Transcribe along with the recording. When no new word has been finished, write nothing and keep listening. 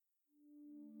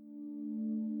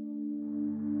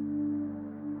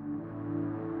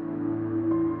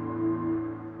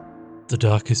The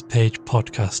Darkest Page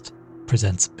podcast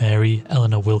presents Mary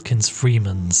Eleanor Wilkins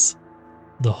Freeman's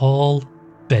The Hall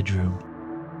Bedroom.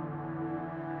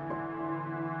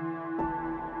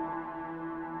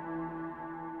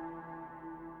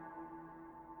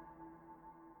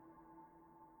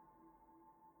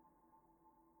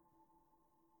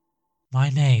 My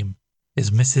name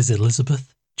is Mrs.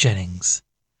 Elizabeth Jennings.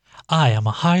 I am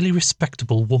a highly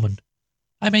respectable woman.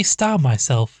 I may style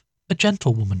myself a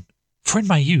gentlewoman, for in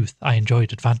my youth I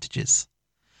enjoyed advantages.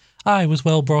 I was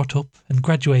well brought up and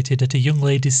graduated at a young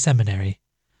ladies' seminary.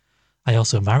 I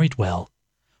also married well.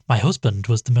 My husband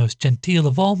was the most genteel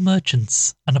of all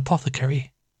merchants, an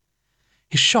apothecary.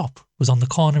 His shop was on the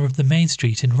corner of the main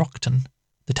street in Rockton,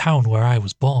 the town where I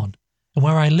was born, and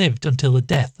where I lived until the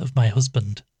death of my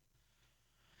husband.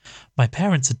 My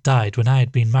parents had died when I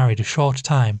had been married a short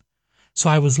time, so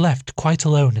I was left quite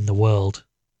alone in the world.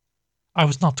 I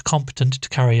was not competent to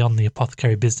carry on the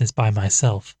apothecary business by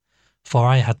myself, for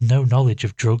I had no knowledge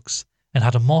of drugs, and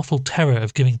had a mortal terror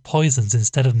of giving poisons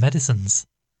instead of medicines.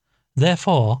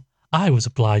 Therefore, I was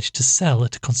obliged to sell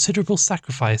at a considerable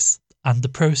sacrifice, and the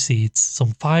proceeds,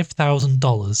 some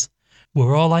 $5,000,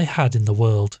 were all I had in the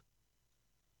world.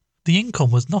 The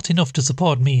income was not enough to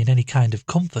support me in any kind of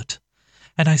comfort,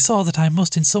 and I saw that I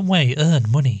must in some way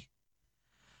earn money.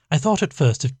 I thought at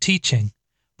first of teaching,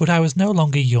 but I was no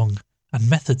longer young, and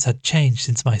methods had changed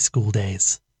since my school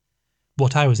days.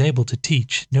 What I was able to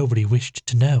teach nobody wished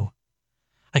to know.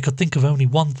 I could think of only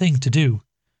one thing to do: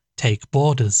 take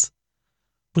boarders.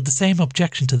 But the same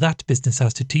objection to that business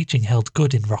as to teaching held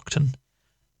good in Rockton.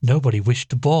 Nobody wished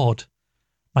to board.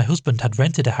 My husband had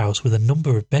rented a house with a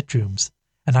number of bedrooms,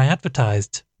 and I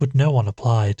advertised, but no one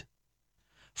applied.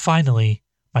 Finally,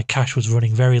 my cash was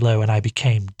running very low and I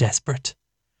became desperate.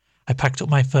 I packed up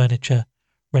my furniture,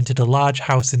 rented a large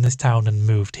house in this town and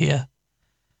moved here.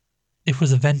 It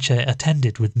was a venture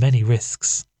attended with many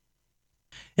risks.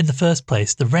 In the first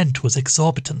place, the rent was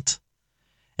exorbitant.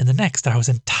 In the next, I was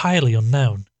entirely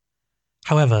unknown.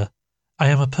 However, I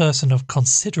am a person of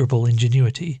considerable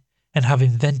ingenuity and have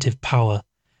inventive power,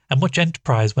 and much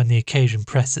enterprise when the occasion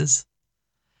presses.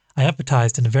 I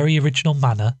advertised in a very original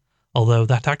manner, although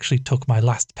that actually took my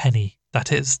last penny,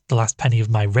 that is, the last penny of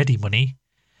my ready money,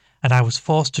 and I was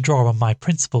forced to draw on my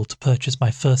principal to purchase my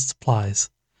first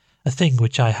supplies, a thing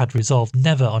which I had resolved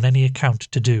never on any account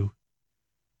to do.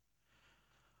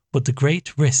 But the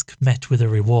great risk met with a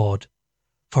reward,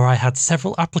 for I had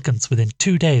several applicants within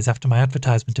 2 days after my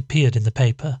advertisement appeared in the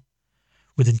paper.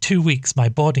 Within 2 weeks my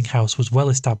boarding house was well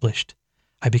established.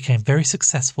 I became very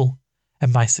successful,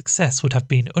 and my success would have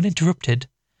been uninterrupted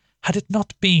had it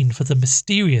not been for the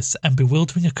mysterious and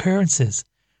bewildering occurrences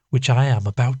which I am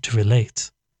about to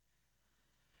relate.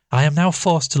 I am now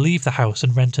forced to leave the house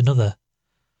and rent another.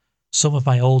 Some of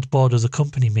my old boarders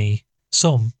accompany me,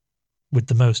 some, with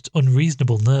the most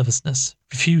unreasonable nervousness,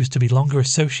 refuse to be longer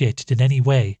associated in any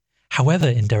way, however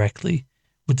indirectly,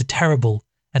 with the terrible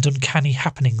and uncanny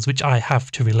happenings which I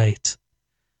have to relate.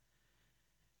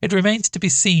 It remains to be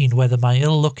seen whether my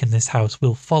ill luck in this house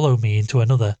will follow me into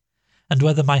another, and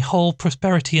whether my whole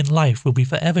prosperity in life will be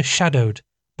forever shadowed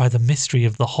by the mystery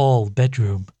of the hall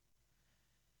bedroom.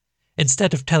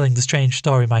 Instead of telling the strange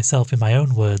story myself in my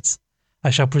own words, I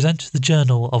shall present the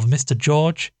journal of Mr.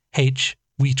 George H.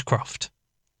 Wheatcroft.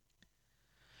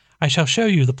 I shall show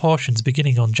you the portions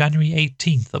beginning on January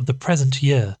 18th of the present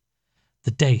year,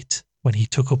 the date when he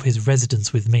took up his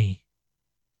residence with me.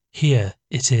 Here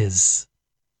it is.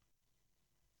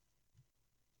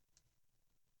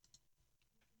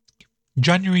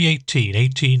 January 18,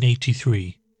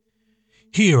 1883.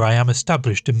 Here I am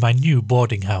established in my new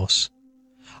boarding house.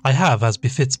 I have, as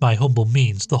befits my humble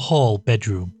means, the hall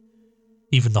bedroom,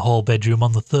 even the hall bedroom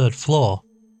on the 3rd floor.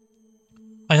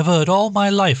 I have heard all my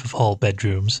life of hall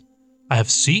bedrooms. I have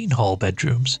seen hall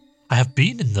bedrooms. I have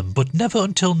been in them, but never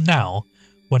until now,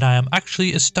 when I am actually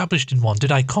established in one,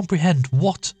 did I comprehend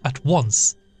what, at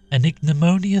once, an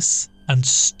ignominious and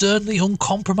sternly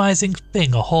uncompromising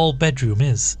thing a hall bedroom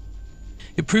is.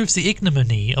 It proves the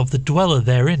ignominy of the dweller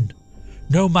therein.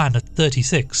 No man at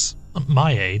 36, at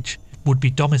my age, would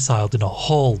be domiciled in a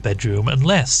hall bedroom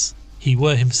unless he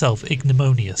were himself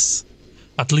ignominious,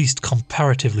 at least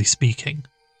comparatively speaking.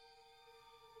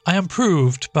 I am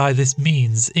proved by this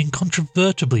means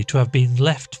incontrovertibly to have been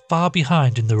left far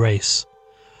behind in the race.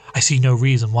 I see no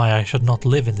reason why I should not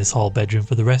live in this hall bedroom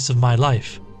for the rest of my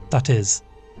life, that is,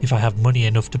 if I have money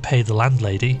enough to pay the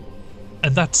landlady,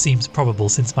 and that seems probable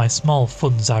since my small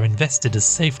funds are invested as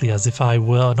safely as if I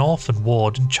were an orphan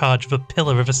ward in charge of a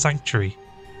pillar of a sanctuary.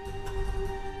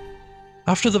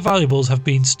 After the valuables have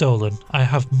been stolen, I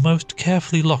have most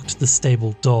carefully locked the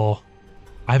stable door.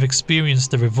 I have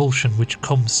experienced the revulsion which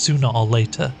comes sooner or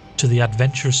later to the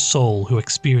adventurous soul who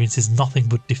experiences nothing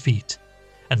but defeat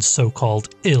and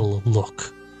so-called ill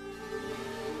luck.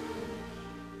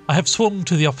 I have swung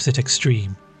to the opposite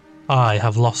extreme. I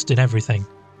have lost in everything.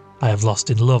 I have lost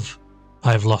in love.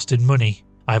 I have lost in money.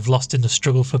 I have lost in the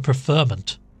struggle for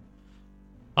preferment.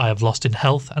 I have lost in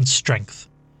health and strength.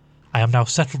 I am now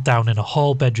settled down in a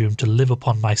hall bedroom to live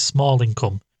upon my small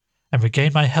income and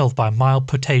regain my health by mild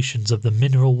potations of the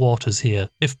mineral waters here,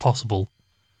 if possible.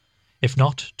 If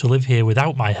not, to live here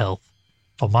without my health,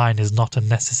 for mine is not a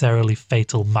necessarily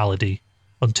fatal malady,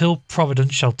 until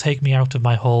Providence shall take me out of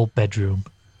my hall bedroom.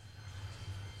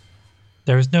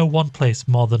 There is no one place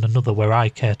more than another where I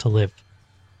care to live.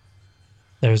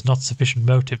 There is not sufficient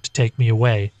motive to take me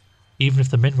away, even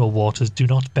if the mineral waters do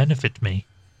not benefit me.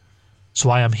 So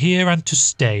I am here and to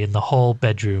stay in the hall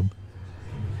bedroom.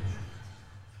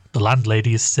 The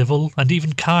landlady is civil and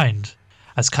even kind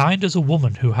as a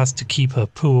woman who has to keep her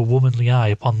poor womanly eye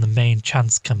upon the main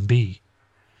chance can be.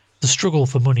 The struggle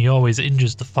for money always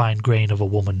injures the fine grain of a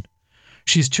woman.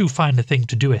 She is too fine a thing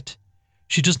to do it.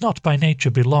 She does not by nature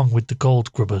belong with the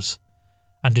gold grubbers,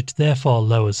 and it therefore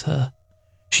lowers her.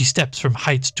 She steps from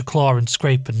heights to claw and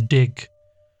scrape and dig,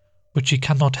 but she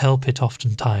cannot help it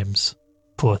oftentimes,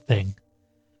 poor thing,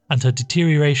 and her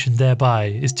deterioration thereby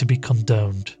is to be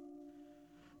condoned.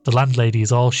 The landlady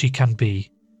is all she can be,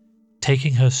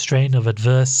 taking her strain of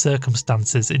adverse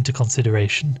circumstances into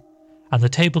consideration, and the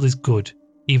table is good,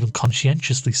 even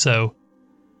conscientiously so.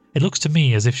 It looks to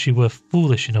me as if she were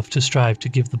foolish enough to strive to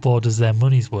give the boarders their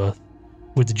money's worth,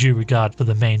 with due regard for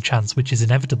the main chance which is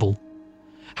inevitable.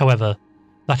 However,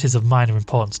 that is of minor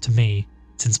importance to me,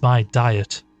 since my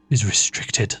diet is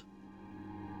restricted.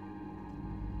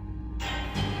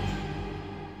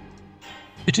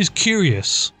 It is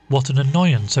curious what an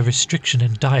annoyance a restriction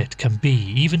in diet can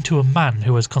be, even to a man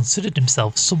who has considered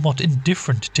himself somewhat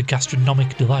indifferent to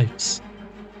gastronomic delights.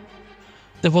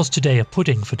 There was today a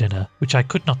pudding for dinner, which I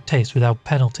could not taste without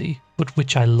penalty, but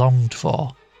which I longed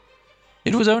for.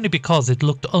 It was only because it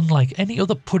looked unlike any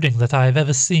other pudding that I have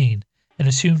ever seen, and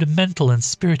assumed a mental and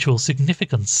spiritual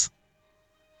significance.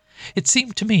 It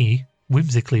seemed to me,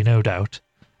 whimsically no doubt,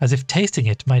 as if tasting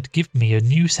it might give me a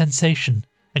new sensation,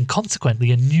 and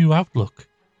consequently a new outlook.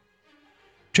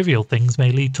 Trivial things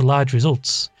may lead to large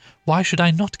results. Why should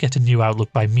I not get a new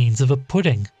outlook by means of a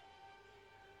pudding?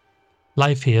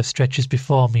 Life here stretches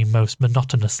before me most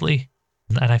monotonously,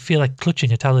 and I feel like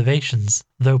clutching at elevations,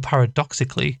 though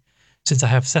paradoxically, since I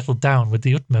have settled down with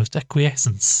the utmost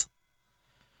acquiescence.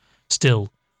 Still,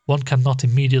 one cannot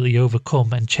immediately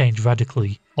overcome and change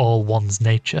radically all one's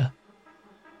nature.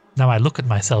 Now I look at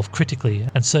myself critically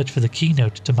and search for the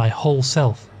keynote to my whole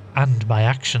self and my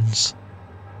actions.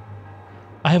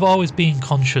 I have always been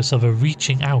conscious of a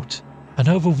reaching out, an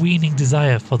overweening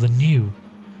desire for the new,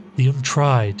 the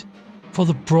untried, for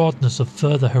the broadness of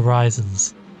further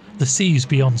horizons, the seas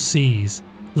beyond seas,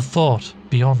 the thought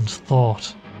beyond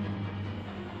thought.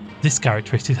 This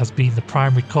characteristic has been the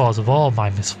primary cause of all my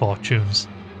misfortunes.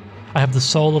 I have the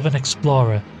soul of an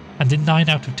explorer, and in 9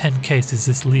 out of 10 cases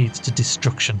this leads to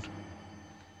destruction.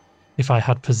 If I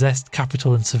had possessed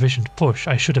capital in sufficient push,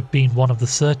 I should have been one of the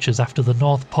searchers after the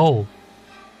North Pole.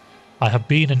 I have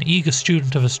been an eager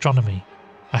student of astronomy.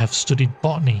 I have studied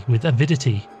botany with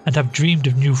avidity, and have dreamed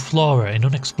of new flora in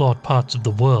unexplored parts of the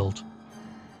world.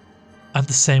 And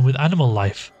the same with animal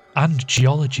life and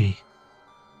geology.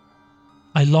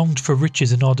 I longed for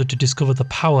riches in order to discover the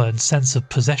power and sense of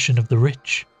possession of the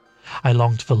rich. I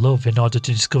longed for love in order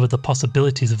to discover the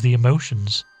possibilities of the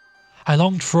emotions. I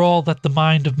longed for all that the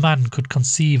mind of man could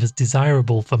conceive as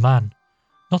desirable for man,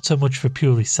 not so much for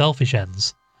purely selfish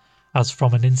ends, as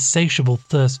from an insatiable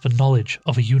thirst for knowledge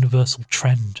of a universal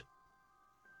trend.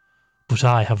 But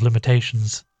I have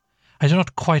limitations. I do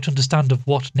not quite understand of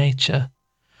what nature,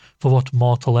 for what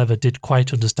mortal ever did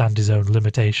quite understand his own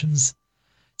limitations,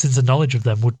 since a knowledge of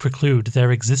them would preclude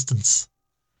their existence.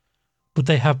 But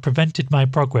they have prevented my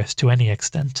progress to any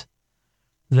extent.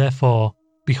 Therefore,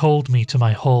 behold me to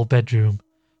my hall bedroom,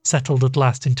 settled at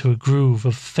last into a groove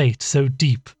of fate so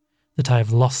deep that I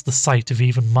have lost the sight of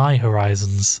even my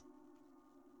horizons.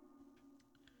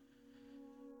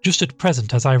 Just at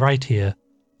present, as I write here,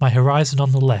 my horizon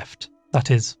on the left,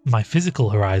 that is, my physical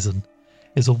horizon,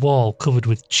 is a wall covered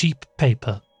with cheap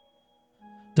paper.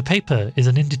 The paper is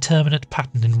an indeterminate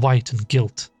pattern in white and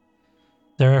gilt.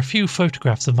 There are a few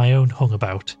photographs of my own hung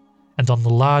about, and on the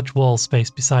large wall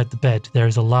space beside the bed there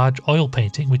is a large oil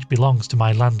painting which belongs to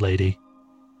my landlady.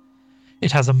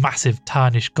 It has a massive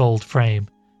tarnished gold frame,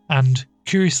 and,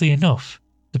 curiously enough,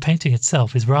 the painting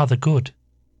itself is rather good.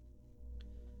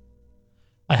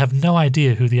 I have no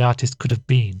idea who the artist could have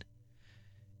been.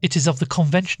 It is of the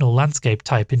conventional landscape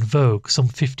type in vogue some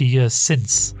 50 years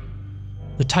since.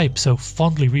 The type so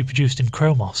fondly reproduced in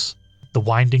Chromos, the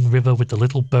winding river with the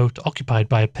little boat occupied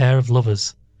by a pair of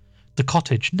lovers, the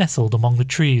cottage nestled among the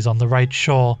trees on the right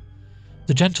shore,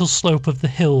 the gentle slope of the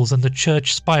hills and the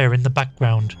church spire in the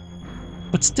background.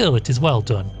 But still it is well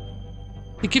done.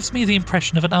 It gives me the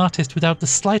impression of an artist without the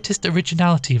slightest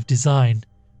originality of design,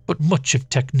 but much of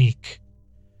technique.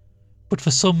 But for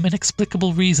some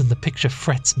inexplicable reason the picture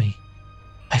frets me.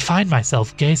 I find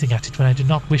myself gazing at it when I do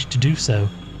not wish to do so.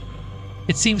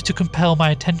 It seems to compel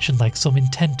my attention like some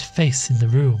intent face in the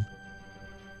room.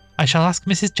 I shall ask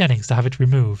Mrs. Jennings to have it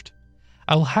removed.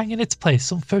 I will hang in its place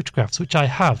some photographs which I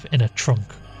have in a trunk.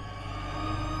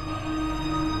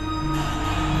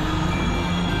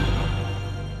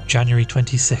 January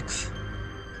 26th.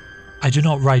 I do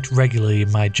not write regularly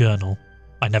in my journal.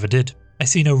 I never did. I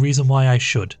see no reason why I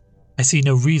should. I see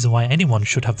no reason why anyone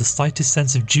should have the slightest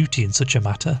sense of duty in such a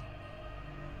matter.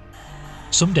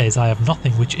 Some days I have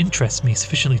nothing which interests me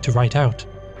sufficiently to write out.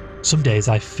 Some days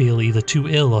I feel either too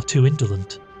ill or too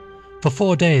indolent. For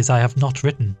 4 days I have not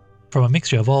written, from a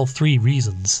mixture of all 3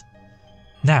 reasons.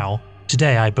 Now,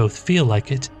 today I both feel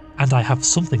like it, and I have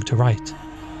something to write.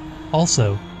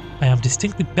 Also, I am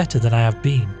distinctly better than I have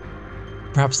been.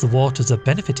 Perhaps the waters are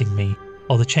benefiting me,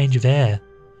 or the change of air,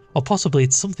 or possibly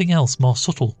it's something else more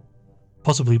subtle.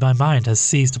 Possibly my mind has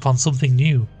seized upon something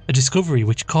new, a discovery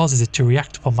which causes it to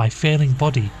react upon my failing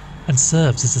body and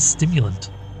serves as a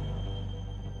stimulant.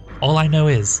 All I know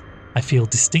is, I feel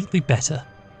distinctly better,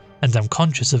 and am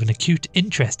conscious of an acute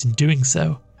interest in doing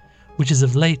so, which is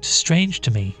of late strange to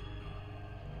me.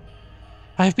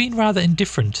 I have been rather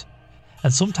indifferent,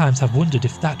 and sometimes have wondered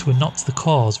if that were not the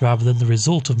cause rather than the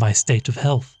result of my state of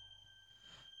health.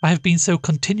 I have been so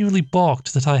continually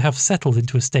balked that I have settled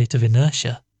into a state of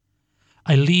inertia.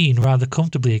 I lean rather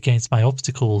comfortably against my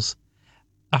obstacles.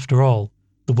 After all,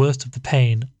 the worst of the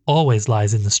pain always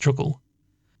lies in the struggle.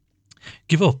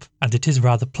 Give up, and it is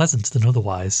rather pleasant than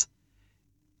otherwise.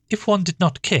 If one did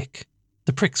not kick,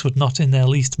 the pricks would not in their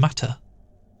least matter.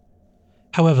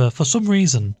 However, for some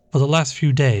reason, for the last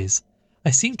few days,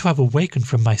 I seem to have awakened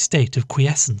from my state of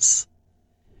quiescence.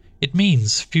 It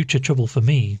means future trouble for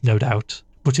me, no doubt,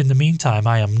 but in the meantime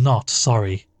I am not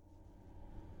sorry.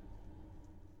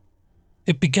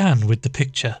 It began with the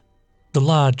picture, the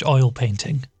large oil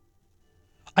painting.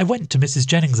 I went to Mrs.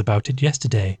 Jennings about it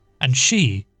yesterday, and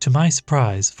she, to my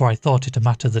surprise, for I thought it a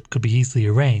matter that could be easily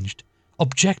arranged,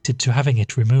 objected to having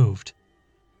it removed.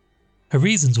 Her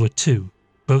reasons were 2,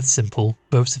 both simple,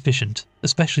 both sufficient,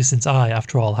 especially since I,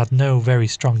 after all, had no very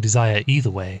strong desire either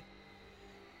way.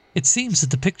 It seems that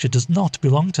the picture does not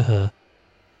belong to her.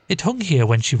 It hung here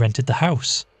when she rented the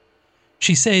house.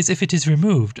 She says if it is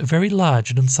removed, a very large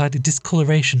and unsightly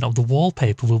discoloration of the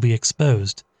wallpaper will be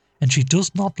exposed, and she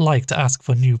does not like to ask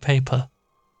for new paper.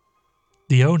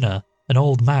 The owner, an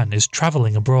old man, is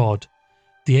travelling abroad.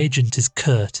 The agent is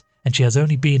curt, and she has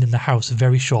only been in the house a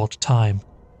very short time.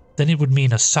 Then it would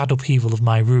mean a sad upheaval of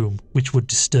my room, which would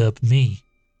disturb me.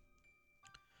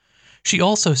 She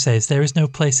also says there is no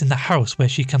place in the house where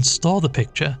she can store the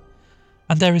picture,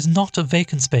 and there is not a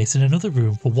vacant space in another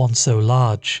room for one so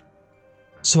large.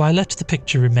 So I let the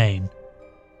picture remain.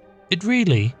 It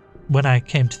really, when I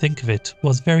came to think of it,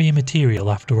 was very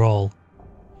immaterial after all.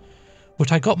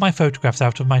 But I got my photographs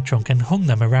out of my trunk and hung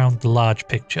them around the large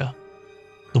picture.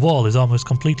 The wall is almost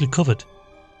completely covered.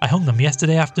 I hung them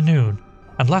yesterday afternoon,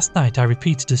 and last night I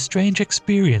repeated a strange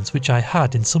experience which I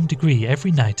had in some degree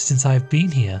every night since I have been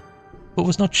here, but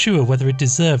was not sure whether it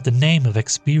deserved the name of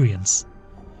experience,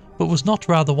 but was not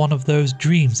rather one of those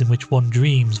dreams in which one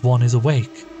dreams one is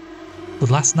awake. But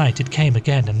last night it came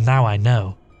again, and now I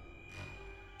know.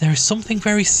 There is something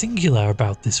very singular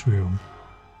about this room.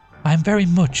 I am very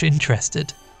much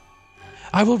interested.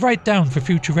 I will write down for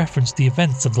future reference the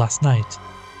events of last night.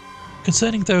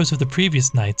 Concerning those of the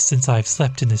previous nights since I have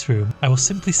slept in this room, I will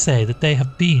simply say that they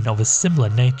have been of a similar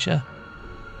nature,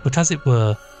 but as it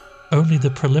were, only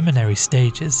the preliminary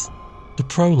stages, the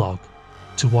prologue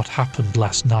to what happened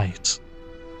last night.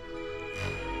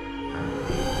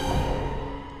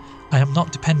 I am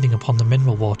not depending upon the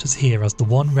mineral waters here as the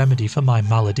one remedy for my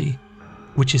malady,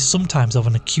 which is sometimes of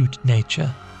an acute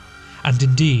nature, and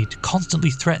indeed constantly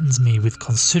threatens me with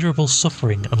considerable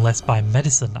suffering unless by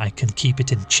medicine I can keep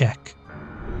it in check.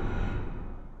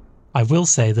 I will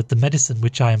say that the medicine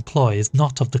which I employ is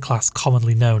not of the class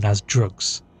commonly known as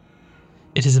drugs.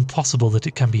 It is impossible that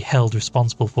it can be held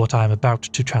responsible for what I am about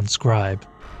to transcribe.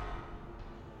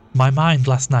 My mind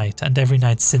last night, and every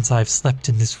night since I have slept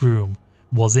in this room,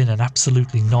 was in an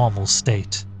absolutely normal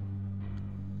state.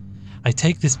 I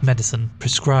take this medicine,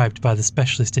 prescribed by the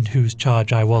specialist in whose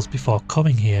charge I was before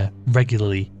coming here,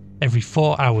 regularly, every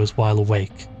 4 hours while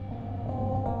awake.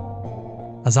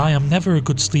 As I am never a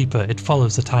good sleeper, it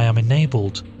follows that I am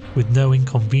enabled, with no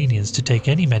inconvenience, to take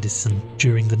any medicine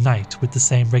during the night with the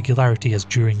same regularity as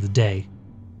during the day.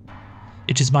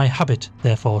 It is my habit,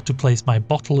 therefore, to place my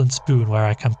bottle and spoon where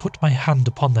I can put my hand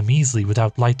upon them easily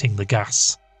without lighting the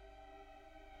gas.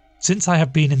 Since I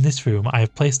have been in this room, I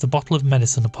have placed the bottle of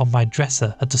medicine upon my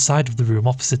dresser at the side of the room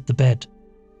opposite the bed.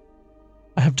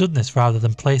 I have done this rather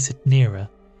than place it nearer,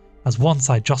 as once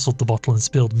I jostled the bottle and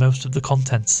spilled most of the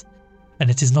contents, and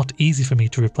it is not easy for me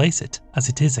to replace it, as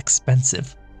it is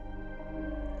expensive.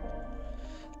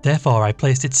 Therefore I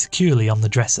placed it securely on the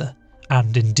dresser,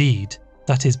 and indeed,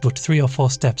 that is but 3 or 4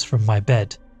 steps from my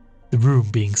bed, the room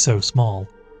being so small.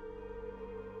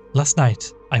 Last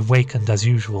night I wakened as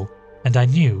usual, and I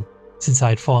knew, since I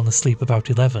had fallen asleep about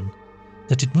 11,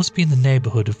 that it must be in the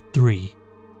neighbourhood of 3.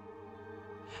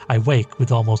 I wake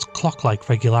with almost clock-like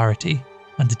regularity,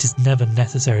 and it is never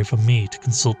necessary for me to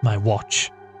consult my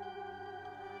watch.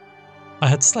 I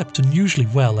had slept unusually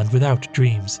well and without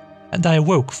dreams, and I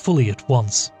awoke fully at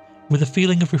once, with a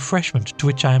feeling of refreshment to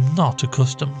which I am not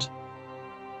accustomed.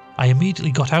 I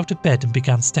immediately got out of bed and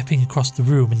began stepping across the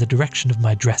room in the direction of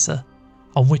my dresser,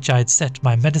 on which I had set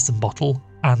my medicine bottle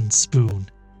and spoon.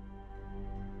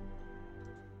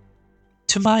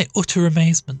 To my utter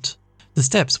amazement, the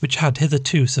steps which had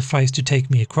hitherto sufficed to take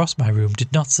me across my room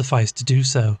did not suffice to do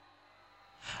so.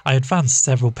 I advanced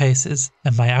several paces,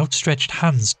 and my outstretched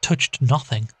hands touched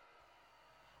nothing.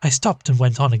 I stopped and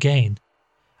went on again.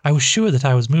 I was sure that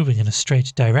I was moving in a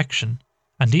straight direction,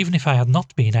 and even if I had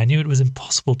not been, I knew it was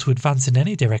impossible to advance in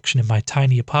any direction in my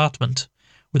tiny apartment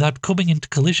without coming into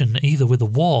collision either with a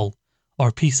wall or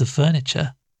a piece of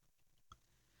furniture.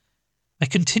 I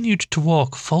continued to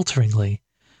walk falteringly,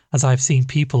 as I have seen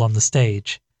people on the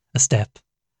stage, a step,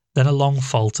 then a long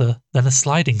falter, then a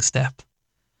sliding step.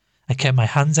 I kept my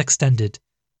hands extended.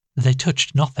 They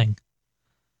touched nothing.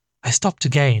 I stopped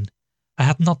again. I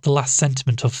had not the last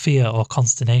sentiment of fear or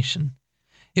consternation.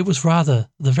 It was rather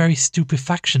the very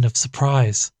stupefaction of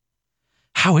surprise.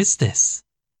 "How is this?"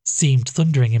 seemed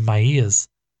thundering in my ears.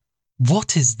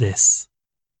 "What is this?"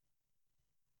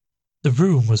 The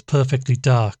room was perfectly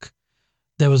dark.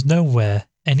 There was nowhere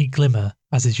any glimmer,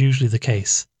 as is usually the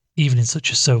case, even in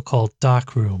such a so-called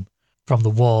dark room, from the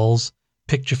walls,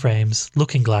 picture frames,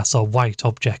 looking-glass, or white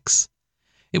objects.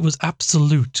 It was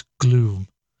absolute gloom.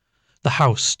 The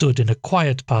house stood in a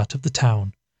quiet part of the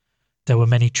town. There were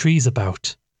many trees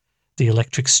about. The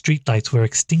electric streetlights were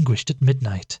extinguished at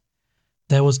midnight.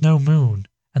 There was no moon,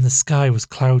 and the sky was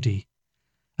cloudy.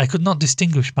 I could not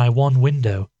distinguish my one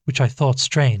window, which I thought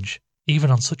strange,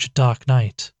 even on such a dark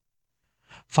night.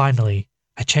 Finally,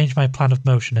 I changed my plan of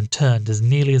motion and turned, as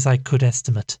nearly as I could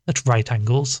estimate, at right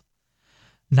angles.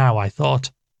 Now, I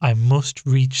thought, I must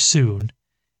reach soon,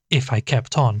 if I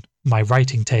kept on, my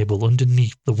writing table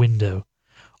underneath the window,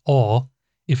 or,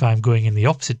 if I am going in the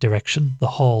opposite direction, the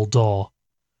hall door.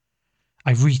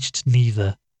 I reached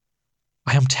neither.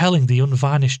 I am telling the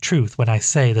unvarnished truth when I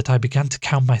say that I began to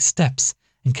count my steps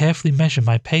and carefully measure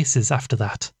my paces after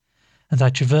that, and I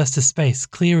traversed a space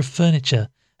clear of furniture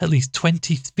at least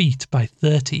 20 feet by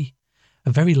 30,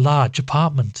 a very large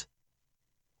apartment.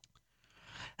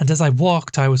 And as I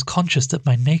walked, I was conscious that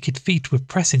my naked feet were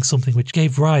pressing something which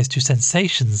gave rise to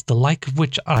sensations the like of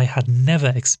which I had never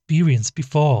experienced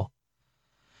before.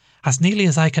 As nearly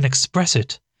as I can express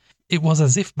it, it was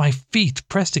as if my feet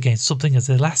pressed against something as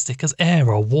elastic as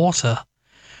air or water,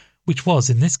 which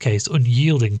was in this case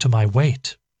unyielding to my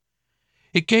weight.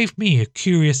 It gave me a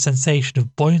curious sensation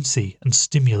of buoyancy and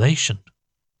stimulation.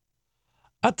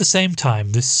 At the same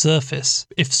time, this surface,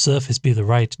 if surface be the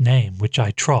right name, which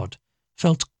I trod,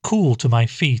 felt cool to my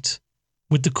feet,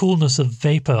 with the coolness of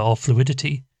vapour or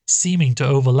fluidity, seeming to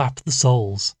overlap the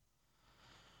soles.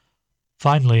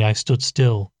 Finally I stood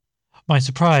still. My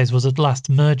surprise was at last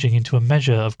merging into a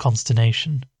measure of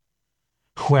consternation.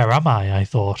 Where am I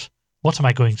thought. What am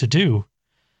I going to do?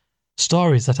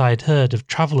 Stories that I had heard of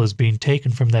travellers being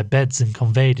taken from their beds and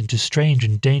conveyed into strange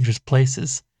and dangerous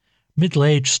places,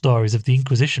 middle-aged stories of the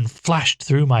Inquisition, flashed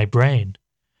through my brain.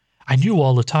 I knew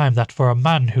all the time that for a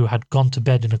man who had gone to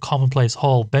bed in a commonplace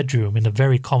hall bedroom in a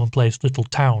very commonplace little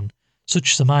town,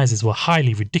 such surmises were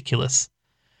highly ridiculous.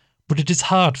 But it is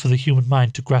hard for the human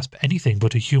mind to grasp anything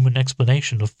but a human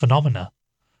explanation of phenomena.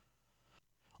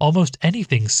 Almost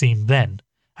anything seemed then,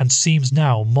 and seems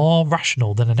now, more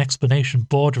rational than an explanation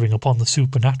bordering upon the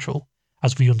supernatural,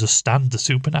 as we understand the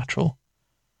supernatural.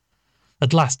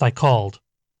 At last I called,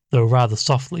 though rather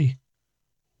softly,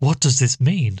 "What does this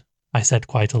mean?" I said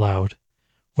quite aloud.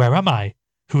 "Where am I?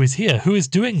 Who is here? Who is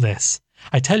doing this?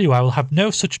 I tell you I will have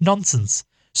no such nonsense.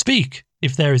 Speak,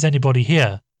 if there is anybody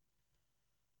here."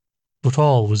 But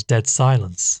all was dead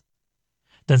silence.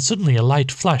 Then suddenly a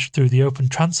light flashed through the open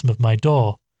transom of my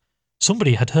door.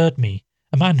 Somebody had heard me,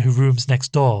 a man who rooms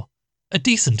next door, a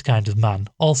decent kind of man,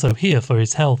 also here for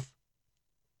his health.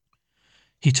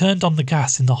 He turned on the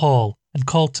gas in the hall and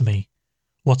called to me.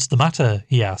 "What's the matter?"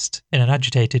 he asked, in an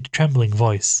agitated, trembling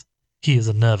voice. He is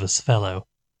a nervous fellow.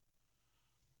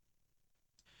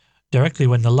 Directly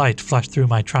when the light flashed through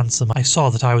my transom, I saw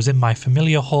that I was in my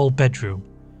familiar hall bedroom.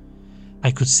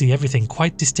 I could see everything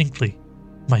quite distinctly.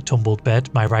 My tumbled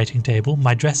bed, my writing table,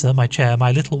 my dresser, my chair,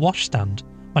 my little washstand,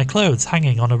 my clothes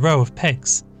hanging on a row of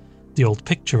pegs, the old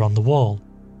picture on the wall.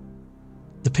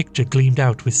 The picture gleamed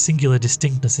out with singular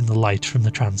distinctness in the light from the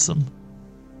transom.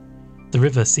 The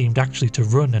river seemed actually to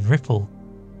run and ripple,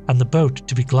 and the boat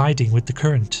to be gliding with the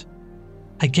current.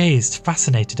 I gazed,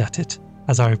 fascinated at it,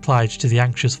 as I replied to the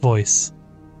anxious voice.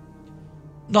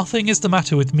 "Nothing is the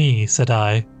matter with me," said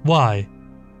I. "Why?"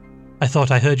 "I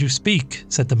thought I heard you speak,"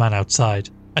 said the man outside.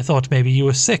 "I thought maybe you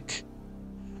were sick."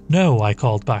 "No," I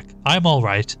called back. "I'm all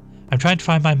right. I'm trying to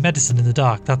find my medicine in the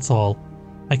dark, that's all.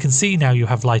 I can see now you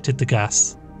have lighted the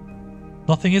gas."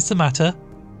 "Nothing is the matter?"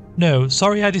 "No,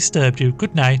 sorry I disturbed you.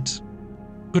 Good night."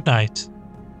 "Good night."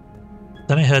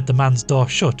 Then I heard the man's door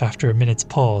shut after a minute's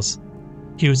pause.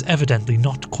 He was evidently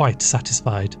not quite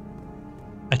satisfied.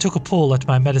 I took a pull at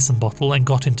my medicine bottle and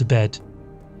got into bed.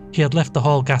 He had left the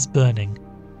hall gas burning.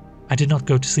 I did not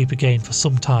go to sleep again for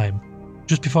some time.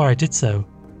 Just before I did so,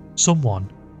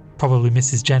 someone, probably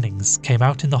Mrs. Jennings, came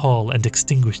out in the hall and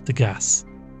extinguished the gas.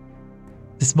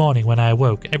 This morning when I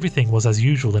awoke, everything was as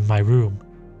usual in my room.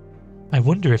 I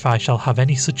wonder if I shall have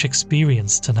any such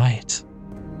experience tonight.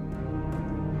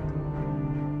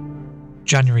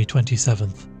 January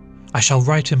 27th. I shall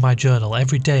write in my journal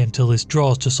every day until this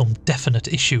draws to some definite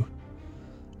issue.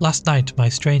 Last night my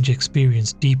strange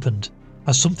experience deepened,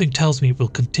 as something tells me it will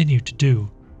continue to do.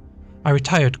 I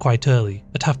retired quite early,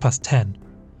 at 10:30.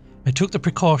 I took the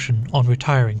precaution on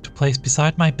retiring to place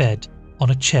beside my bed, on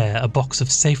a chair, a box of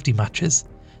safety matches,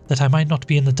 that I might not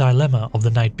be in the dilemma of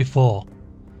the night before.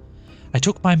 I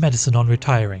took my medicine on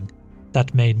retiring.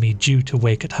 That made me due to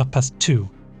wake at 2:30.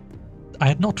 I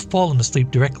had not fallen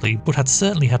asleep directly, but had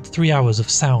certainly had 3 hours of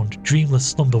sound, dreamless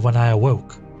slumber when I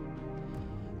awoke.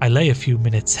 I lay a few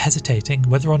minutes hesitating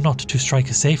whether or not to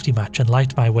strike a safety match and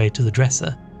light my way to the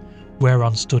dresser,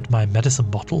 whereon stood my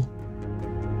medicine bottle.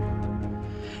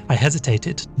 I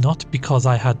hesitated, not because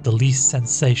I had the least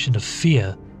sensation of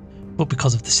fear, but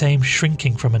because of the same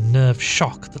shrinking from a nerve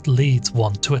shock that leads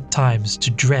one to at times to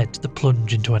dread the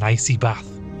plunge into an icy bath.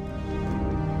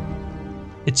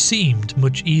 It seemed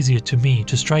much easier to me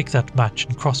to strike that match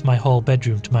and cross my hall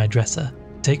bedroom to my dresser,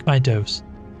 take my dose,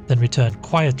 then return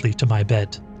quietly to my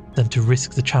bed, than to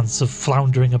risk the chance of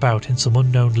floundering about in some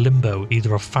unknown limbo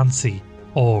either of fancy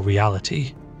or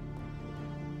reality.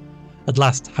 At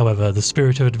last, however, the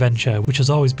spirit of adventure, which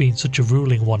has always been such a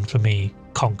ruling one for me,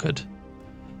 conquered.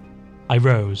 I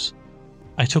rose.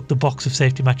 I took the box of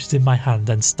safety matches in my hand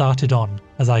and started on,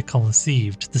 as I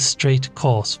conceived, the straight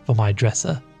course for my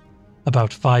dresser,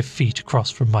 about 5 feet across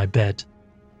from my bed.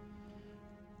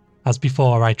 As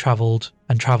before, I travelled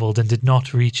and did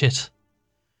not reach it.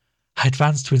 I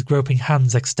advanced with groping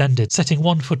hands extended, setting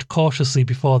one foot cautiously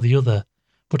before the other,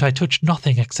 but I touched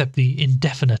nothing except the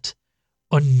indefinite,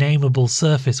 unnameable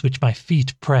surface which my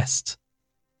feet pressed.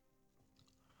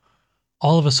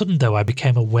 All of a sudden, though, I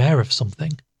became aware of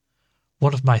something.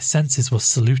 One of my senses was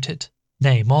saluted,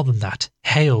 nay, more than that,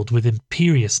 hailed with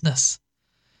imperiousness.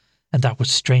 And that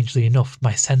was, strangely enough,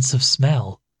 my sense of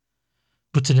smell,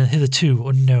 but in a hitherto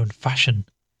unknown fashion.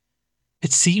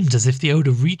 It seemed as if the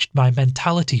odour reached my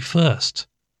mentality first.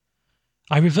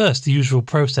 I reversed the usual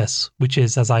process, which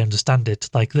is, as I understand it,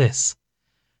 like this.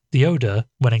 The odour,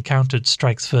 when encountered,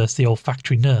 strikes first the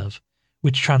olfactory nerve,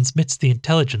 which transmits the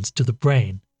intelligence to the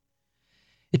brain.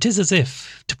 It is as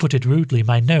if, to put it rudely,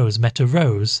 my nose met a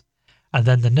rose, and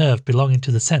then the nerve belonging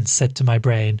to the sense said to my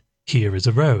brain, "Here is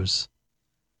a rose."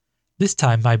 This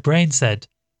time my brain said,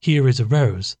 "Here is a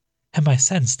rose," and my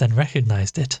sense then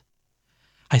recognised it.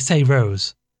 I say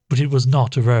rose, but it was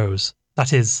not a rose,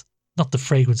 that is, not the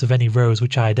fragrance of any rose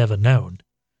which I had ever known.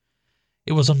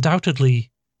 It was undoubtedly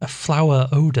a flower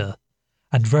odour,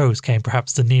 and rose came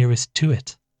perhaps the nearest to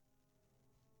it.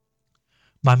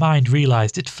 My mind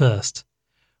realised it first,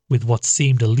 with what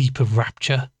seemed a leap of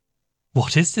rapture.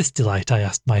 What is this delight, I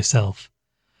asked myself,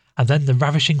 and then the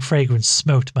ravishing fragrance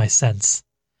smote my sense.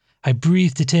 I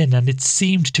breathed it in, and it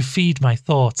seemed to feed my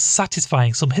thoughts,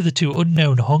 satisfying some hitherto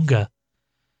unknown hunger.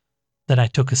 Then I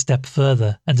took a step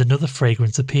further, and another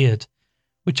fragrance appeared,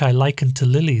 which I likened to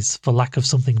lilies for lack of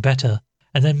something better,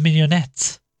 and then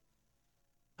mignonettes.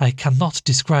 I cannot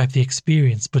describe the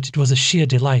experience, but it was a sheer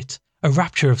delight, a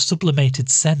rapture of sublimated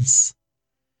sense.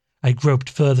 I groped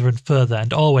further and further,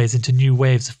 and always into new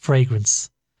waves of fragrance.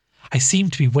 I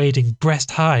seemed to be wading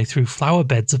breast high through flower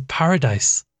beds of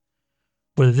paradise.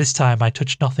 But this time I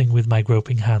touched nothing with my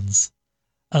groping hands.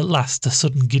 At last a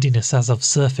sudden giddiness as of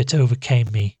surfeit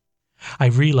overcame me. I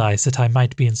realized that I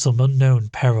might be in some unknown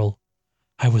peril.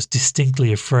 I was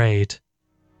distinctly afraid.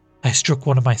 I struck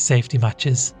one of my safety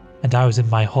matches, and I was in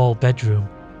my hall bedroom,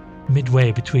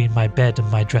 midway between my bed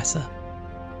and my dresser.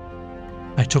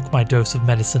 I took my dose of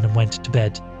medicine and went to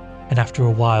bed, and after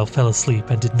a while fell asleep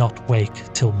and did not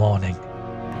wake till morning.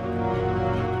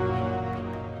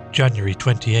 January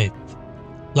 28th.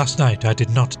 Last night I did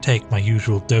not take my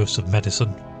usual dose of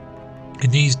medicine. In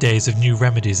these days of new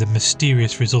remedies and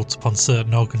mysterious results upon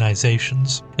certain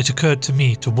organisations, it occurred to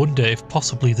me to wonder if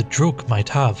possibly the drug might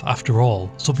have, after all,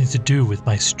 something to do with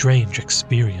my strange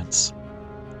experience.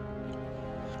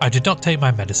 I did not take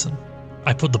my medicine.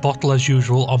 I put the bottle as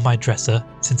usual on my dresser,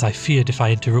 since I feared if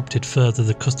I interrupted further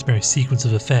the customary sequence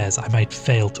of affairs I might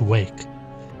fail to wake.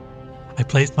 I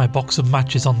placed my box of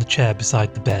matches on the chair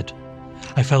beside the bed.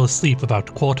 I fell asleep about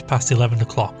 11:15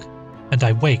 o'clock, and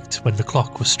I waked when the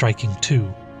clock was striking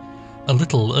 2, a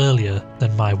little earlier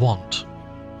than my wont.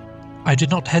 I did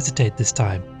not hesitate this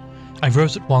time. I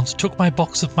rose at once, took my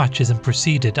box of matches and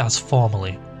proceeded as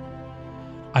formerly.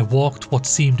 I walked what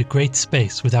seemed a great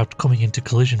space without coming into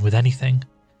collision with anything.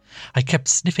 I kept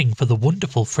sniffing for the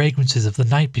wonderful fragrances of the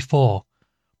night before,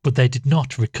 but they did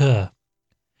not recur.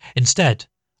 Instead,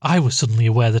 I was suddenly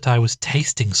aware that I was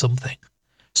tasting something,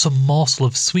 some morsel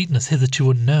of sweetness hitherto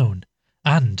unknown,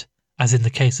 and, as in the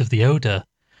case of the odour,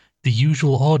 the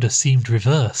usual order seemed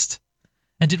reversed,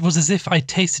 and it was as if I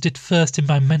tasted it first in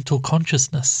my mental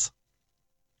consciousness.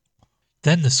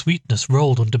 Then the sweetness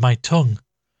rolled under my tongue.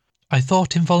 I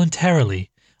thought involuntarily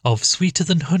of sweeter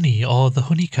than honey or the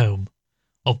honeycomb,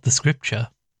 of the scripture.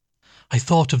 I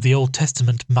thought of the Old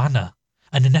Testament manna.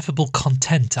 An ineffable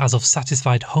content as of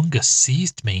satisfied hunger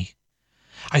seized me.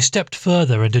 I stepped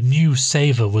further, and a new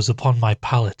savour was upon my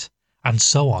palate, and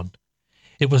so on.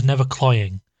 It was never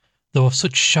cloying, though of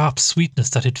such sharp sweetness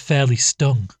that it fairly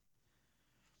stung.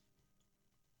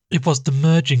 It was the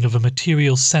merging of a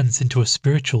material sense into a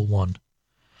spiritual one.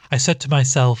 I said to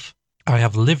myself, I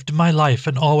have lived my life,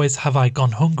 and always have I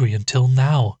gone hungry until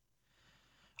now.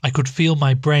 I could feel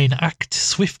my brain act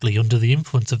swiftly under the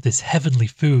influence of this heavenly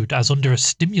food as under a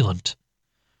stimulant.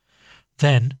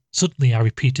 Then, suddenly I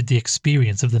repeated the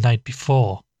experience of the night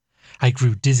before. I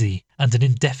grew dizzy, and an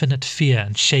indefinite fear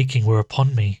and shaking were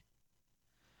upon me.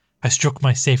 I struck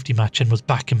my safety match and was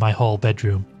back in my hall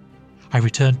bedroom. I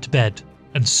returned to bed,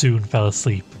 and soon fell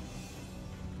asleep.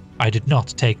 I did not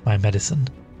take my medicine.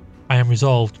 I am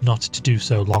resolved not to do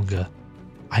so longer.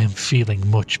 I am feeling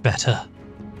much better.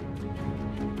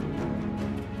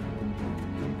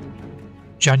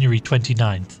 January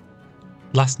 29th.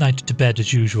 Last night to bed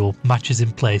as usual, matches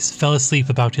in place, fell asleep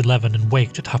about 11 and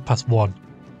waked at 1:30.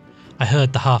 I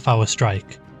heard the half-hour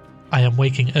strike. I am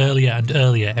waking earlier and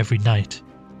earlier every night.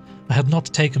 I had not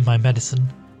taken my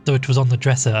medicine, though it was on the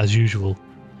dresser as usual.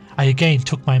 I again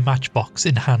took my matchbox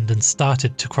in hand and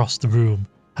started to cross the room,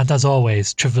 and as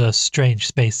always traverse strange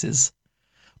spaces.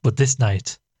 But this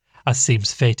night, as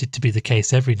seems fated to be the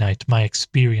case every night, my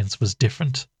experience was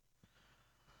different.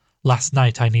 Last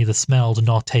night I neither smelled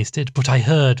nor tasted, but I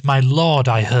heard, my Lord,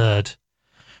 I heard!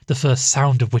 The first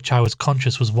sound of which I was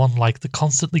conscious was one like the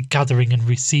constantly gathering and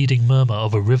receding murmur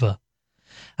of a river,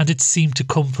 and it seemed to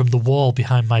come from the wall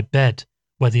behind my bed,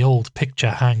 where the old picture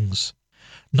hangs.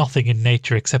 Nothing in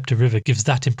nature except a river gives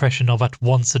that impression of at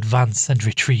once advance and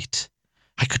retreat.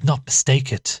 I could not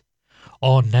mistake it.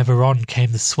 On, ever on,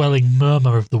 came the swelling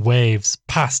murmur of the waves.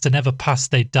 Past and ever past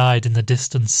they died in the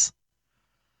distance.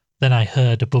 Then I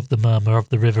heard above the murmur of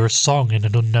the river a song in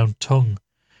an unknown tongue,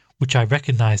 which I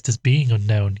recognized as being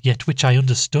unknown, yet which I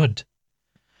understood.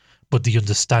 But the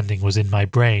understanding was in my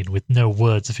brain, with no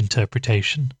words of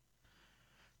interpretation.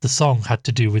 The song had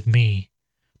to do with me,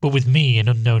 but with me in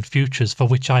unknown futures for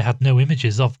which I had no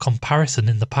images of comparison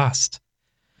in the past.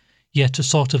 Yet a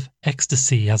sort of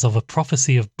ecstasy as of a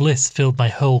prophecy of bliss filled my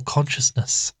whole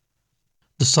consciousness.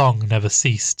 The song never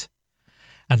ceased,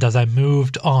 and as I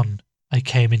moved on, I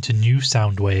came into new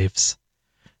sound waves.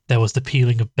 There was the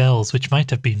pealing of bells which might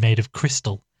have been made of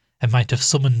crystal, and might have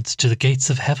summoned to the gates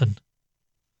of heaven.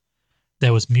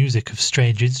 There was music of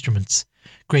strange instruments,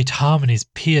 great harmonies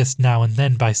pierced now and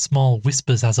then by small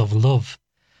whispers as of love,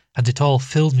 and it all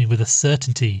filled me with a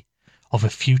certainty, of a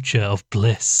future of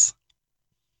bliss.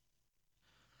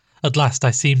 At last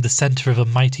I seemed the centre of a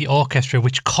mighty orchestra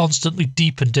which constantly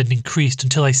deepened and increased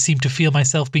until I seemed to feel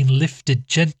myself being lifted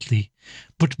gently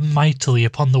but mightily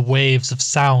upon the waves of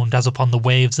sound as upon the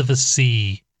waves of a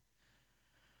sea.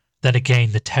 Then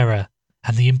again the terror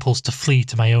and the impulse to flee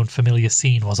to my own familiar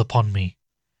scene was upon me.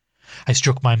 I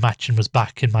struck my match and was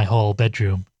back in my hall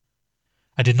bedroom.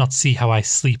 I did not see how I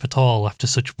sleep at all after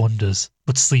such wonders,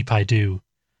 but sleep I do.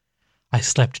 I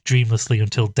slept dreamlessly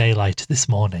until daylight this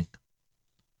morning.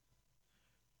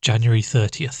 January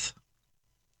 30th.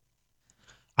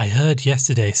 I heard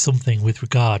yesterday something with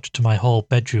regard to my hall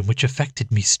bedroom which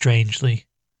affected me strangely.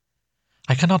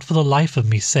 I cannot for the life of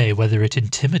me say whether it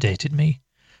intimidated me,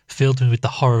 filled me with the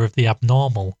horror of the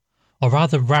abnormal, or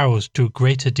rather roused to a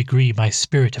greater degree my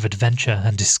spirit of adventure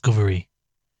and discovery.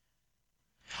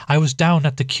 I was down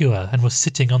at the Cure and was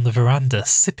sitting on the veranda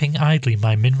sipping idly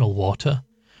my mineral water,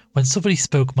 when somebody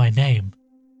spoke my name.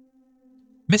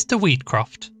 "Mr.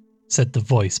 Wheatcroft," said the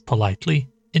voice politely,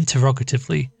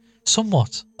 interrogatively,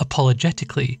 somewhat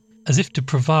apologetically, as if to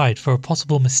provide for a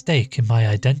possible mistake in my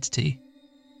identity.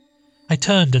 I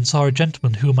turned and saw a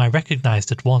gentleman whom I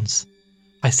recognized at once.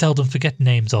 I seldom forget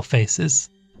names or faces.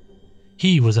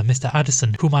 He was a Mr.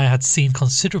 Addison whom I had seen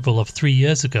considerable of 3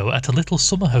 years ago at a little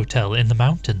summer hotel in the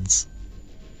mountains.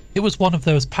 It was one of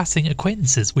those passing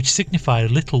acquaintances which signify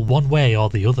little one way or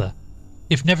the other.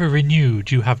 If never renewed,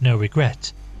 you have no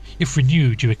regret. If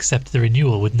renewed, you accept the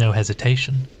renewal with no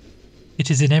hesitation.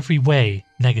 It is in every way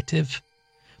negative.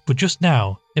 But just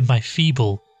now, in my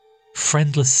feeble,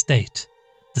 friendless state,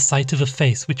 the sight of a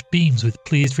face which beams with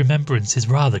pleased remembrance is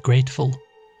rather grateful.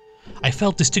 I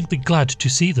felt distinctly glad to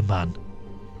see the man.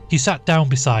 He sat down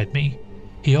beside me.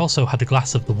 He also had a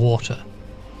glass of the water.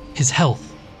 His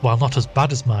health, while not as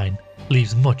bad as mine,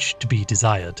 leaves much to be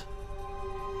desired.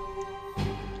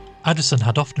 Addison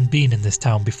had often been in this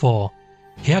town before.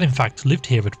 He had in fact lived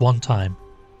here at one time.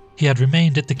 He had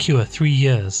remained at the Cure 3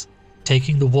 years,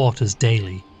 taking the waters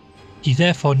daily. He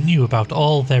therefore knew about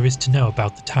all there is to know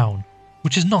about the town,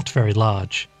 which is not very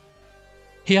large.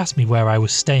 He asked me where I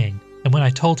was staying, and when I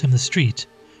told him the street,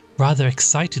 rather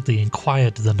excitedly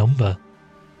inquired the number.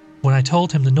 When I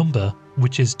told him the number,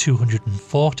 which is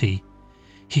 240,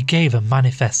 he gave a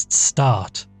manifest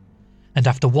start, and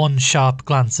after one sharp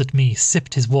glance at me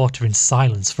sipped his water in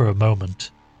silence for a moment.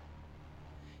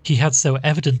 He had so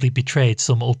evidently betrayed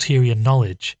some ulterior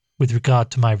knowledge with regard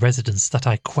to my residence that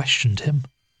I questioned him.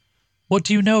 "What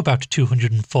do you know about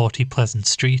 240 Pleasant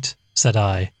Street?" said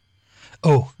I.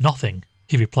 "Oh, nothing,"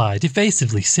 he replied,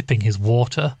 evasively sipping his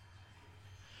water.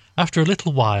 After a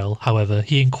little while, however,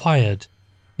 he inquired,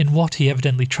 in what he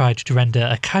evidently tried to render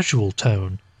a casual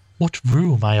tone, what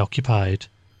room I occupied.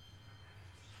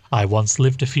 "I once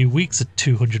lived a few weeks at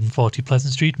 240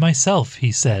 Pleasant Street myself,"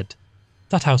 he said.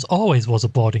 "That house always was a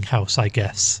boarding house, I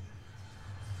guess."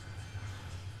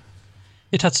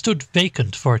 "It had stood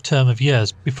vacant for a term of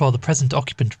years before the present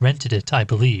occupant rented it, I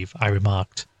believe," I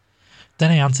remarked.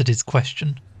 Then I answered his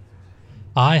question.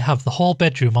 "I have the hall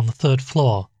bedroom on the 3rd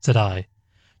floor," said I.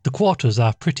 "The quarters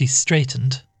are pretty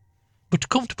straitened, but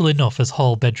comfortable enough as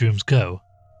hall bedrooms go."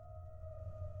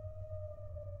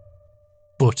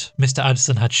 But Mr.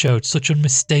 Addison had showed such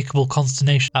unmistakable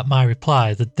consternation at my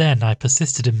reply that then I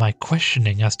persisted in my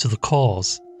questioning as to the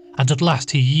cause, and at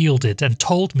last he yielded and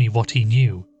told me what he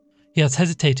knew. He has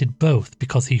hesitated both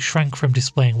because he shrank from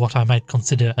displaying what I might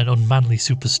consider an unmanly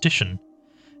superstition,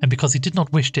 and because he did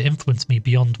not wish to influence me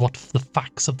beyond what the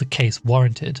facts of the case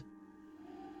warranted.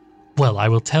 "Well, I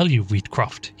will tell you,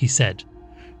 Wheatcroft," he said.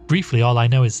 "Briefly, all I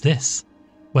know is this.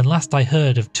 When last I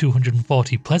heard of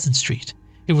 240 Pleasant Street,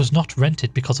 it was not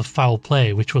rented because of foul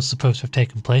play which was supposed to have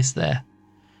taken place there,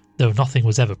 though nothing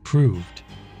was ever proved.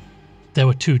 There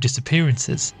were 2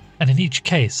 disappearances, and in each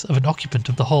case of an occupant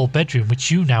of the hall bedroom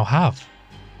which you now have.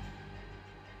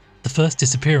 The first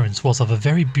disappearance was of a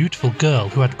very beautiful girl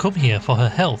who had come here for her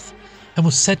health, and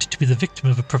was said to be the victim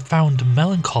of a profound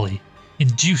melancholy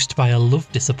induced by a love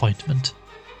disappointment.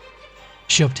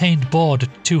 She obtained board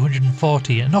at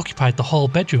 240 and occupied the hall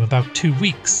bedroom about 2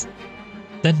 weeks.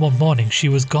 Then one morning she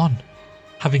was gone,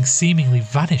 having seemingly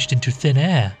vanished into thin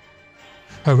air.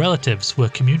 Her relatives were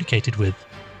communicated with.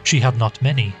 She had not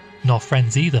many, nor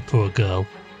friends either, poor girl,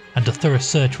 and a thorough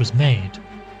search was made,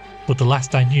 but the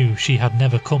last I knew she had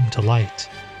never come to light.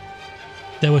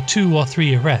 There were 2 or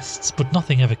 3 arrests, but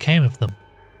nothing ever came of them.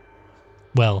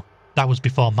 Well, that was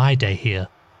before my day here,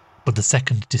 but the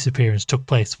second disappearance took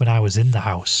place when I was in the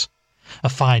house. A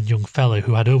fine young fellow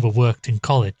who had overworked in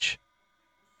college.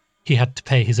 He had to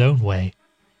pay his own way.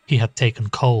 He had taken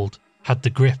cold, had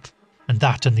the grip, and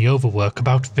that and the overwork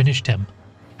about finished him,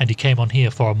 and he came on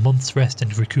here for a month's rest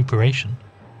and recuperation.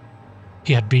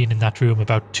 He had been in that room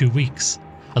about 2 weeks,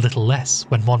 a little less,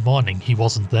 when one morning he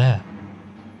wasn't there.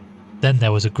 Then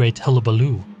there was a great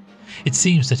hullabaloo. It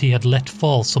seems that he had let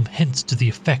fall some hints to the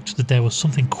effect that there was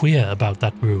something queer about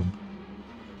that room.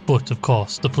 But, of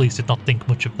course, the police did not think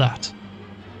much of that.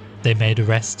 They made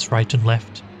arrests right and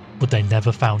left, but they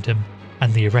never found him,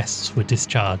 and the arrests were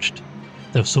discharged,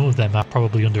 though some of them are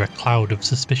probably under a cloud of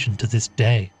suspicion to this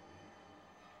day.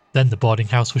 Then the boarding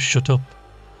house was shut up.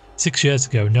 6 years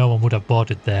ago no one would have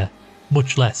boarded there,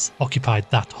 much less occupied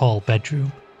that hall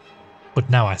bedroom. But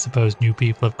now I suppose new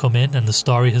people have come in and the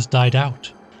story has died out.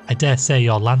 I dare say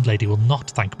your landlady will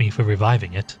not thank me for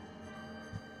reviving it.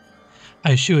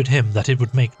 I assured him that it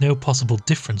would make no possible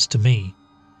difference to me.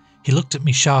 He looked at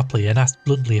me sharply and asked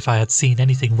bluntly if I had seen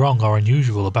anything wrong or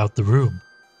unusual about the room.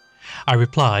 I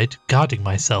replied, guarding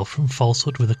myself from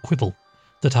falsehood with a quibble,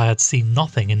 that I had seen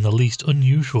nothing in the least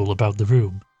unusual about the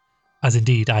room, as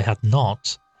indeed I had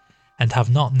not, and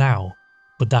have not now,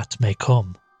 but that may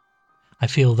come. I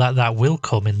feel that that will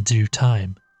come in due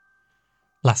time.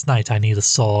 Last night I neither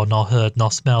saw, nor heard,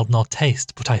 nor smelled, nor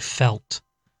tasted, but I felt.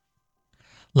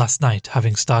 Last night,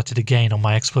 having started again on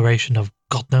my exploration of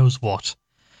God knows what,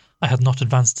 I had not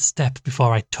advanced a step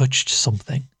before I touched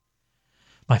something.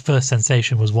 My first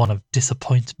sensation was one of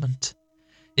disappointment.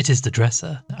 It is the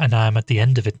dresser, and I am at the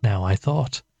end of it now, I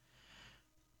thought.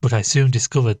 But I soon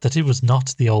discovered that it was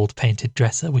not the old painted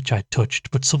dresser which I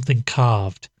touched, but something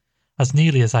carved, as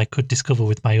nearly as I could discover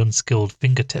with my unskilled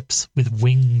fingertips, with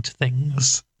winged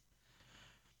things.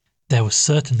 There were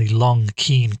certainly long,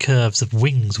 keen curves of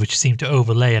wings which seemed to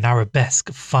overlay an arabesque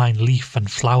of fine leaf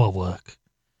and flower work.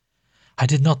 I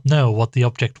did not know what the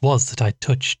object was that I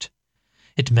touched.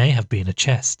 It may have been a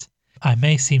chest. I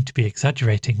may seem to be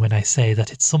exaggerating when I say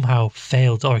that it somehow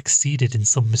failed or exceeded in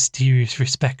some mysterious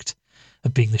respect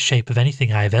of being the shape of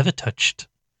anything I have ever touched.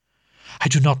 I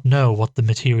do not know what the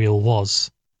material was.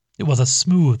 It was as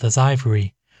smooth as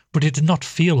ivory, but it did not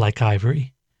feel like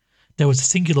ivory. There was a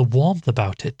singular warmth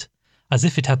about it, as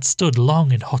if it had stood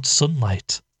long in hot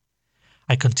sunlight.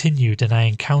 I continued, and I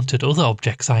encountered other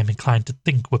objects I am inclined to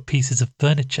think were pieces of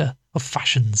furniture, of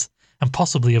fashions, and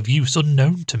possibly of use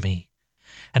unknown to me,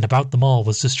 and about them all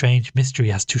was the strange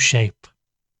mystery as to shape.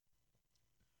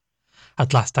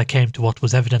 At last I came to what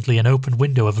was evidently an open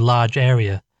window of large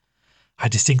area. I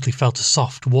distinctly felt a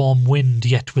soft, warm wind,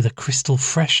 yet with a crystal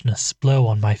freshness, blow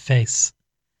on my face.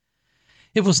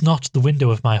 It was not the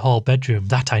window of my hall bedroom,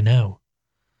 that I know.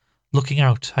 Looking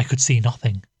out, I could see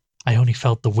nothing. I only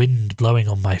felt the wind blowing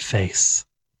on my face.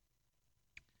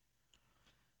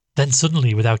 Then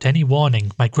suddenly, without any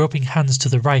warning, my groping hands to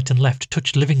the right and left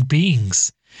touched living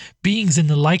beings. Beings in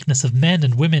the likeness of men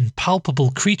and women,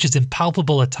 palpable creatures in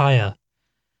palpable attire.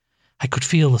 I could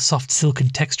feel the soft silken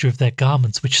texture of their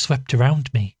garments which swept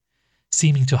around me,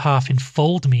 seeming to half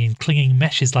enfold me in clinging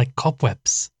meshes like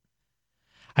cobwebs.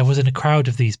 I was in a crowd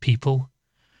of these people,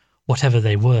 whatever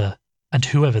they were, and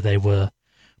whoever they were,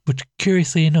 but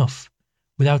curiously enough,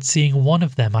 without seeing one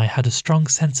of them I had a strong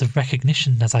sense of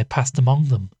recognition as I passed among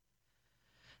them.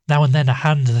 Now and then a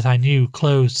hand that I knew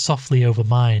closed softly over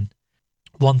mine.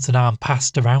 Once an arm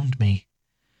passed around me.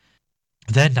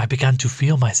 Then I began to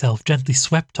feel myself gently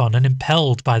swept on and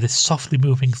impelled by this softly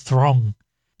moving throng.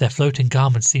 Their floating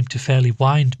garments seemed to fairly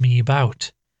wind me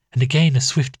about, and again a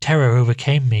swift terror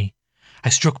overcame me. I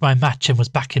struck my match and was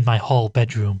back in my hall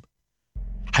bedroom.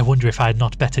 I wonder if I had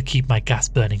not better keep my gas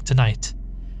burning tonight.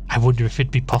 I wonder if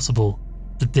it be possible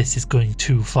that this is going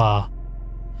too far.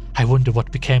 I wonder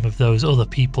what became of those other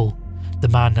people, the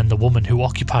man and the woman who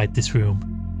occupied this room.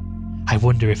 I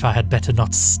wonder if I had better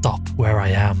not stop where I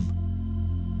am.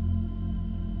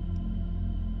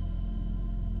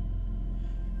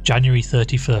 January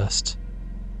 31st.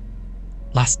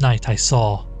 Last night I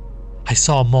saw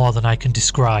more than I can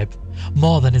describe,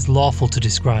 more than is lawful to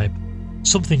describe.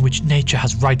 Something which nature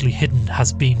has rightly hidden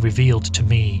has been revealed to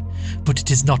me, but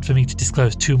it is not for me to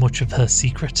disclose too much of her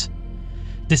secret.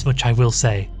 This much I will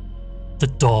say,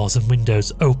 that doors and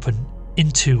windows open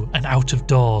into and out of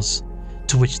doors,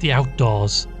 to which the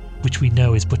outdoors, which we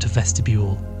know is but a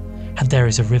vestibule, and there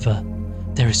is a river.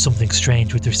 There is something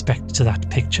strange with respect to that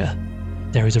picture.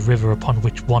 There is a river upon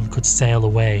which one could sail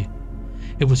away.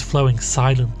 It was flowing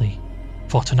silently,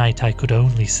 for tonight I could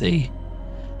only see.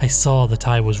 I saw that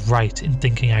I was right in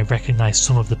thinking I recognized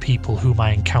some of the people whom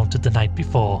I encountered the night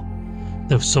before,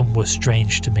 though some were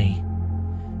strange to me.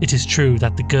 It is true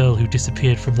that the girl who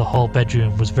disappeared from the hall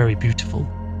bedroom was very beautiful.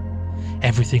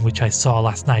 Everything which I saw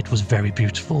last night was very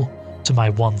beautiful, to my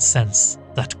one sense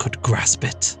that could grasp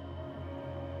it.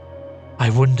 I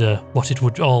wonder what it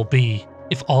would all be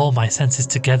if all my senses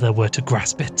together were to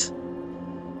grasp it.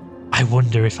 I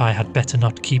wonder if I had better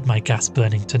not keep my gas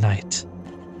burning tonight.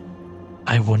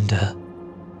 I wonder.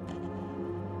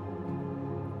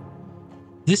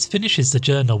 This finishes the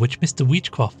journal which Mr.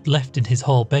 Wheatcroft left in his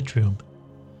hall bedroom.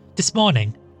 This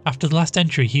morning, after the last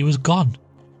entry, he was gone.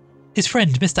 His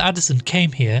friend Mr. Addison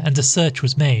came here and a search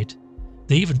was made.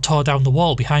 They even tore down the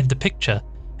wall behind the picture,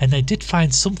 and they did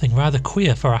find something rather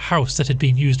queer for a house that had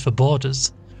been used for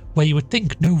boarders, where you would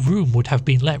think no room would have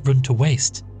been let run to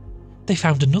waste. They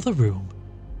found another room.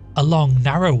 A long,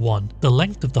 narrow one, the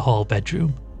length of the hall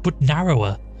bedroom, but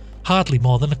narrower, hardly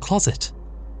more than a closet.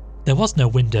 There was no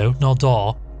window nor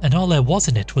door, and all there was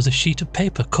in it was a sheet of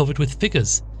paper covered with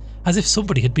figures, as if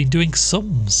somebody had been doing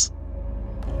sums.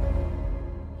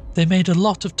 They made a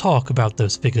lot of talk about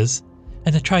those figures,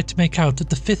 and they tried to make out that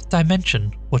the fifth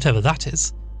dimension, whatever that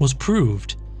is, was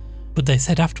proved, but they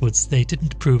said afterwards they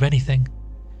didn't prove anything.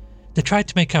 They tried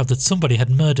to make out that somebody had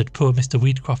murdered poor Mr.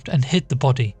 Wheatcroft and hid the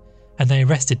body, and they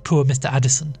arrested poor Mr.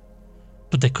 Addison,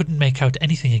 but they couldn't make out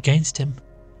anything against him.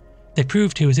 They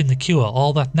proved he was in the cure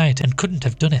all that night and couldn't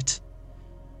have done it.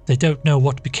 They don't know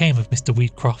what became of Mr.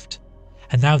 Wheatcroft,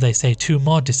 and now they say 2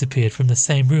 more disappeared from the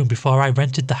same room before I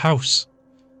rented the house.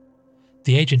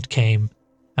 The agent came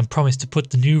and promised to put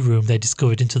the new room they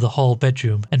discovered into the hall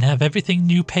bedroom and have everything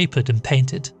new papered and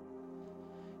painted.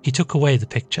 He took away the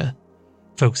picture.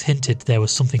 Folks hinted there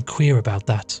was something queer about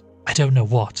that. I don't know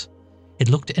what. It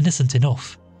looked innocent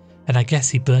enough, and I guess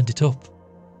he burned it up.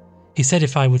 He said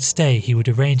if I would stay he would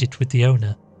arrange it with the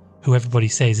owner, who everybody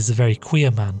says is a very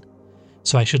queer man,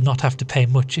 so I should not have to pay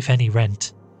much if any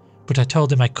rent, but I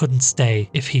told him I couldn't stay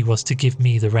if he was to give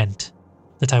me the rent,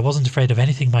 that I wasn't afraid of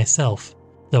anything myself,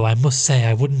 though I must say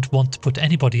I wouldn't want to put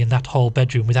anybody in that hall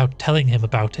bedroom without telling him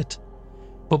about it.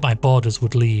 But my boarders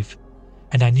would leave,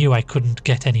 and I knew I couldn't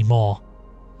get any more.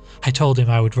 I told him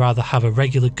I would rather have a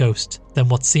regular ghost than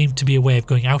what seemed to be a way of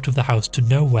going out of the house to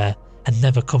nowhere and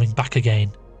never coming back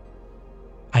again.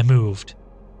 I moved,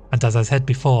 and as I said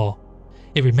before,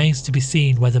 it remains to be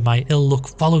seen whether my ill luck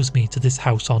follows me to this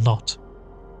house or not.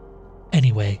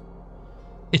 Anyway,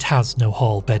 it has no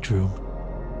hall bedroom.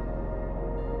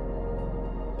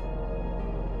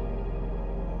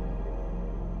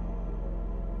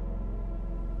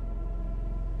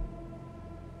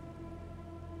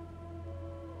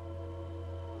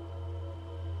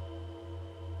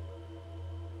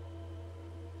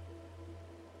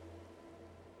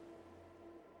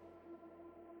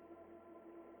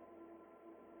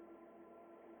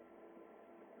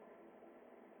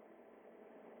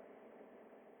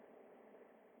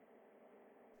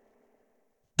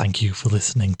 Thank you for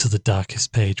listening to the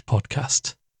Darkest Page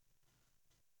podcast.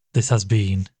 This has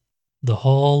been The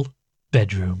Hall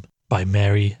Bedroom by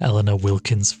Mary Eleanor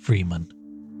Wilkins Freeman.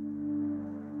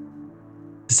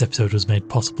 This episode was made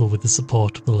possible with the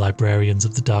support of the librarians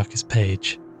of the Darkest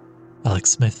Page,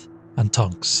 Alex Smith and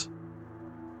Tonks.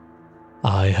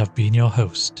 I have been your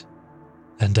host,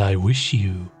 and I wish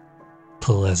you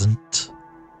pleasant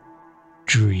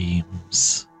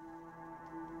dreams.